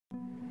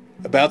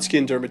About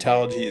Skin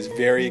Dermatology is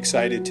very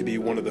excited to be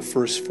one of the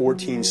first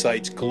 14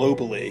 sites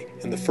globally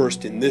and the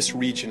first in this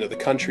region of the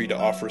country to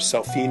offer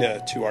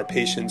Cellfina to our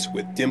patients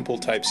with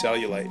dimple-type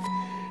cellulite.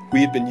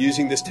 We have been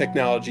using this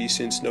technology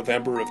since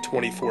November of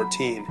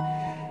 2014.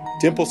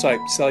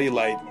 Dimple-type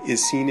cellulite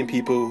is seen in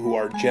people who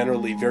are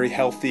generally very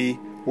healthy,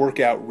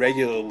 work out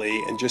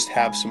regularly, and just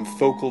have some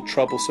focal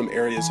troublesome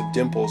areas of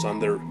dimples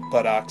on their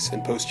buttocks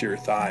and posterior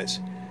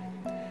thighs.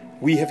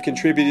 We have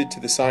contributed to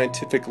the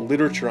scientific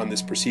literature on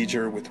this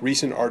procedure with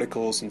recent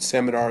articles and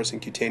seminars in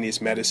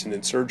cutaneous medicine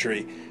and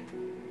surgery,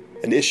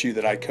 an issue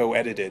that I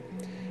co-edited.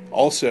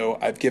 Also,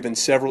 I've given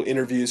several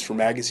interviews for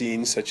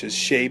magazines such as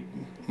Shape,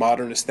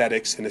 Modern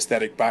Aesthetics, and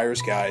Aesthetic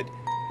Buyer's Guide.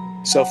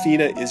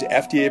 Cellfina is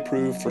FDA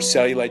approved for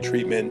cellulite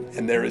treatment,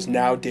 and there is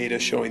now data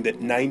showing that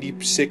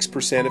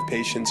 96% of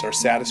patients are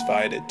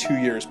satisfied at 2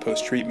 years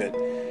post-treatment.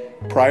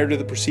 Prior to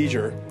the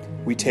procedure,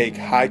 we take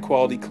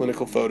high-quality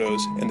clinical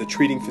photos, and the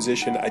treating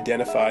physician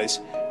identifies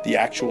the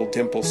actual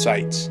dimple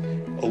sites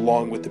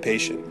along with the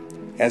patient.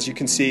 As you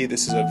can see,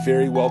 this is a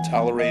very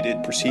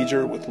well-tolerated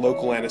procedure with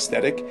local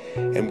anesthetic,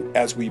 and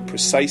as we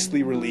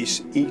precisely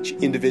release each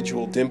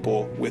individual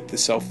dimple with the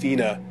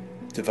Cellfina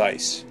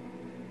device.